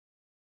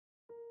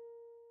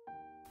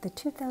the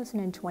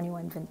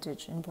 2021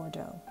 vintage in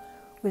Bordeaux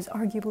was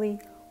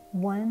arguably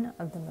one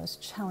of the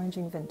most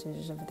challenging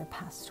vintages over the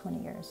past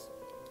 20 years.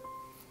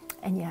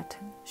 And yet,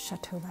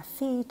 Chateau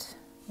Lafite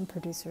and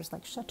producers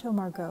like Chateau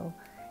Margaux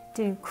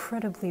did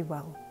incredibly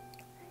well.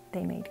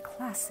 They made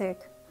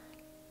classic,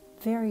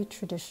 very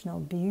traditional,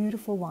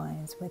 beautiful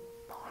wines with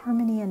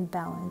harmony and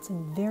balance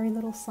and very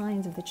little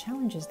signs of the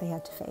challenges they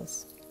had to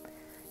face.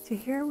 So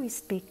here we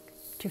speak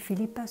to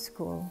Philippe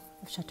Bascaules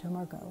of Chateau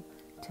Margaux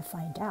to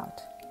find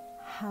out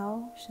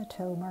how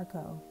Chateau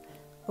Margaux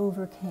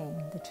overcame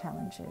the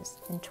challenges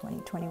in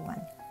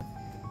 2021.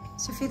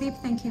 So Philippe,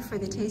 thank you for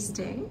the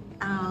tasting.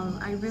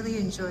 I really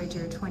enjoyed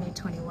your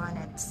 2021.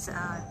 It's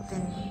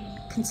been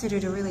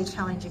considered a really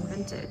challenging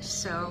vintage.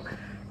 So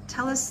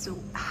tell us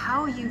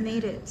how you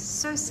made it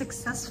so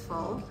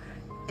successful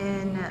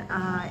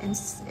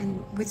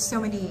with so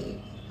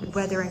many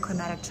weather and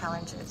climatic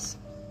challenges.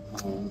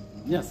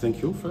 Yeah,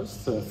 thank you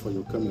first for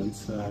your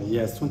comments.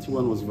 Yes,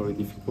 21 was very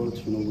difficult.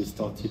 You know, we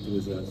started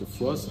with the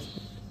frost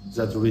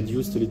that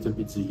reduced a little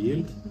bit the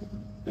yield,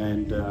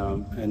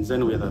 and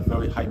then we had a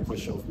very high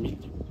pressure of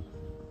mildew,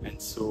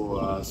 and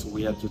so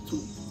we had to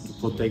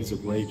protect the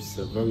grapes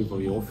very,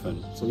 very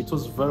often. So it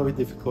was very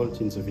difficult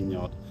in the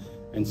vineyard,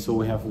 and so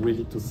we have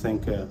really to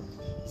thank the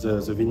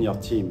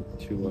vineyard team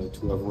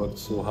to have worked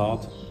so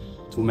hard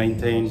to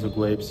maintain the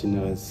grapes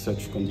in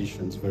such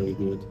conditions, very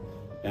good.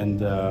 And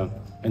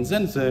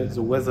then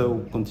the weather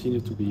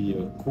continued to be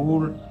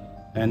cool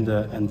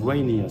and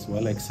rainy as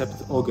well,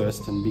 except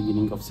August and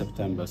beginning of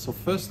September. So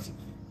first,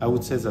 I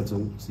would say that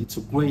it's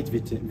a great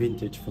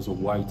vintage for the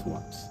white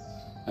ones.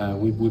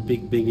 We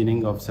picked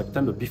beginning of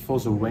September before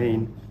the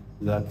rain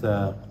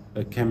that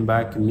came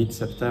back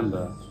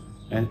mid-September.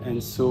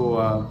 And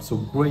so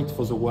great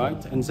for the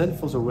white. And then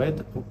for the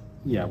red,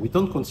 yeah, we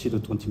don't consider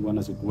 21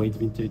 as a great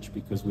vintage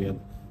because we had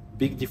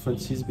big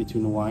differences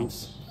between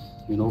wines.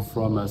 You know,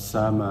 from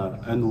some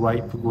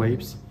unripe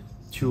grapes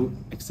to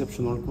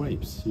exceptional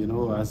grapes. You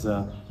know, as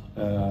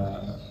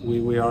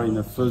we are in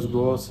the first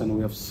growth and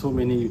we have so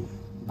many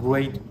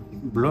great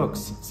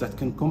blocks that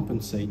can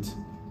compensate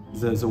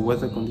the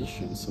weather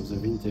conditions of the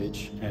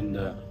vintage and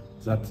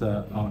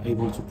that are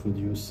able to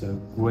produce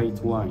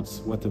great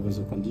wines, whatever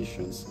the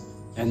conditions.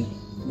 And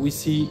we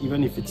see,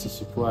 even if it's a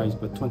surprise,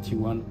 but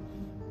 21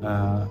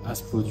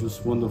 has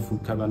produced wonderful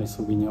Cabernet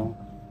Sauvignon,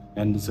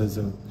 and there's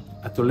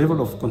at a level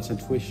of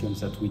concentration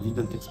that we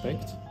didn't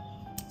expect.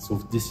 So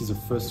this is the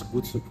first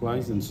good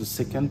surprise, and the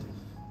second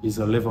is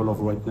a level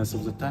of ripeness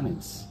of the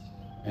tannins.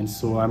 And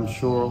so I'm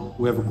sure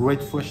we have a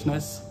great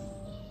freshness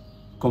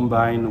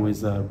combined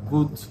with a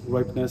good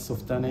ripeness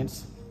of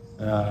tannins.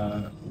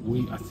 I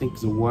think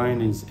the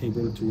wine is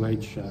able to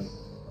age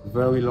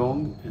very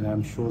long, and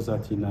I'm sure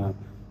that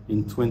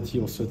in 20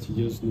 or 30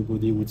 years,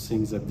 nobody would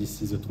think that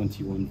this is a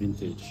 21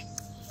 vintage.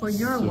 For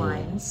your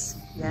wines,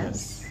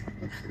 yes.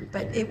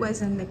 But it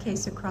wasn't the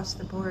case across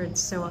the board,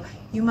 so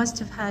you must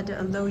have had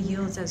low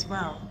yields as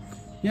well.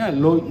 Yeah,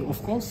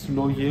 of course,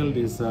 low yield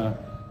is a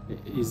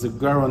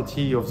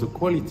guarantee of the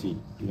quality,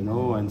 you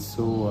know, and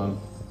so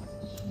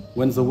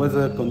when the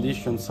weather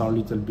conditions are a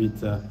little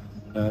bit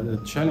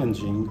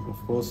challenging,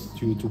 of course,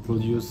 to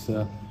produce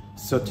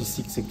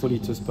 36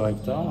 hectoliters per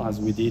hectare, as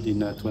we did in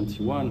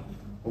 21,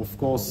 of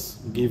course,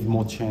 give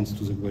more chance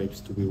to the grapes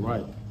to be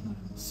ripe.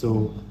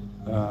 So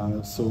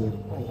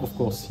of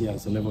course,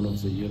 yes, the level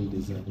of the yield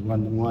is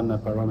one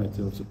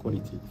parameter of the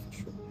quality, for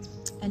sure.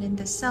 And in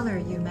the cellar,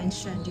 you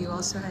mentioned you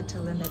also had to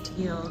limit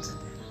yield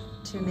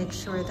to make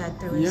sure that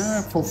there was...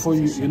 Yeah, for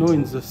you know,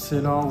 in the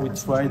cellar, we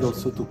tried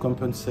also to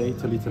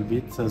compensate a little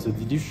bit the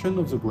dilution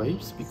of the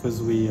grapes,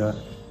 because we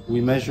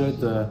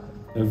measured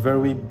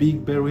very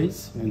big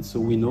berries, and so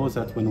we know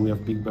that when we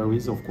have big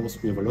berries, of course,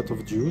 we have a lot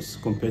of juice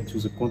compared to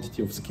the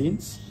quantity of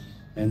skins.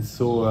 And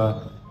so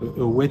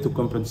a way to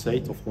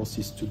compensate, of course,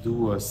 is to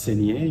do a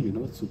saigner, you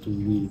know, so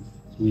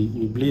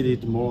we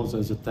bleeded more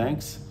the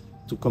tanks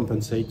to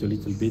compensate a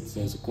little bit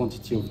the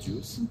quantity of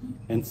juice.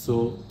 And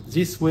so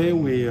this way,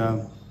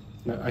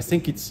 I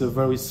think it's a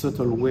very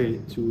subtle way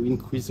to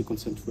increase the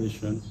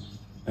concentration,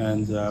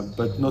 and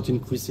but not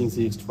increasing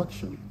the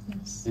extraction.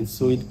 Yes. And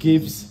so it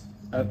gives,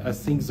 I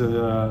think,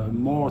 the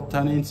more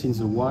tannins in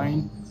the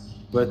wine,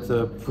 but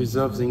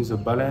preserving the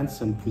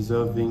balance and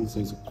preserving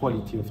the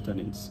quality of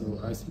tannins. So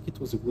I think it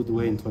was a good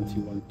way in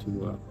 21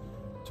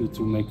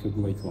 to make a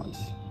great wines.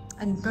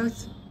 And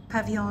both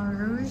Pavillon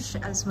Rouge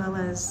as well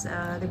as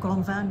the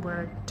Grand Vin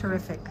were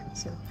terrific.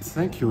 So.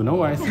 Thank you.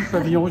 No, I think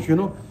Pavillon Rouge, you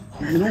know,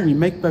 we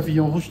make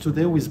Pavillon Rouge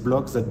today with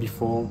blocks that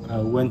before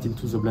went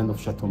into the blend of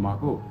Chateau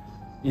Margaux.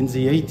 In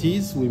the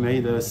 80s, we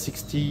made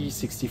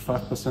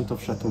 60–65%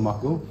 of Chateau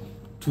Margaux.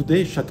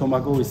 Today, Chateau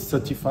Margaux is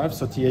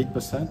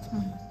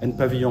 35–38%, and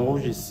Pavillon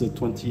Rouge is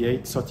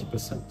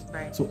 28–30%.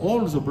 Right. So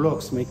all the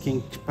blocks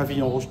making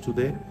Pavillon Rouge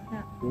today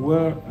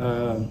were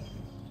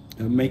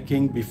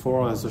making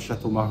before the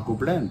Chateau Margaux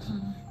blend.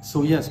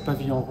 So yes,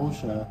 Pavillon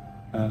Rouge,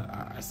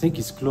 I think,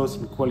 is close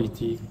in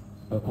quality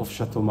of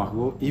Chateau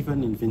Margaux,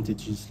 even in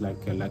vintages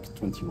like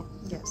 21.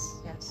 Yes,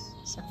 yes.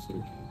 So,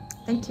 absolutely.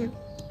 thank you.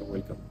 You're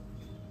welcome.